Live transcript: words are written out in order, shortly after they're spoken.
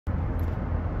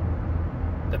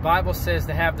The Bible says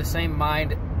to have the same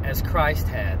mind as Christ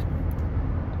had.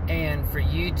 And for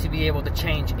you to be able to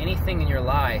change anything in your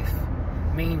life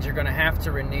means you're going to have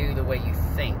to renew the way you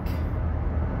think.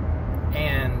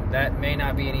 And that may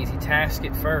not be an easy task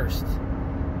at first,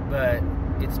 but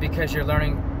it's because you're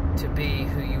learning to be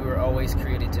who you were always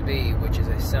created to be, which is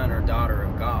a son or daughter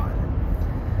of God.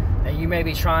 And you may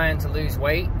be trying to lose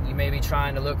weight, you may be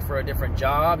trying to look for a different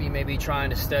job, you may be trying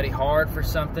to study hard for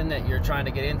something that you're trying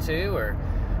to get into,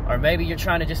 or maybe you're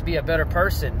trying to just be a better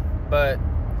person. But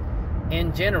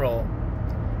in general,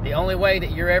 the only way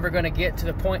that you're ever going to get to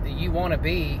the point that you want to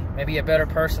be, maybe a better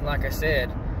person, like I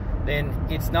said, then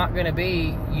it's not going to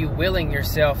be you willing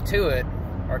yourself to it,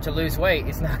 or to lose weight.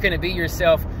 It's not going to be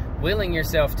yourself willing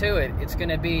yourself to it. It's going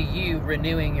to be you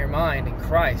renewing your mind in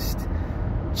Christ,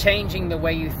 changing the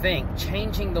way you think,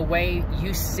 changing the way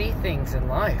you see things in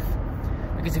life.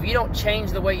 Because if you don't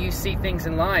change the way you see things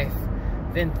in life,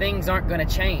 then things aren't going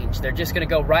to change. They're just going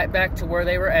to go right back to where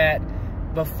they were at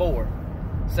before.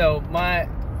 So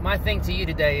my thing to you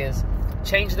today is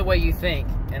change the way you think,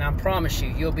 and I promise you,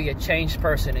 you'll be a changed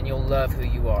person and you'll love who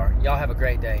you are. Y'all have a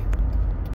great day.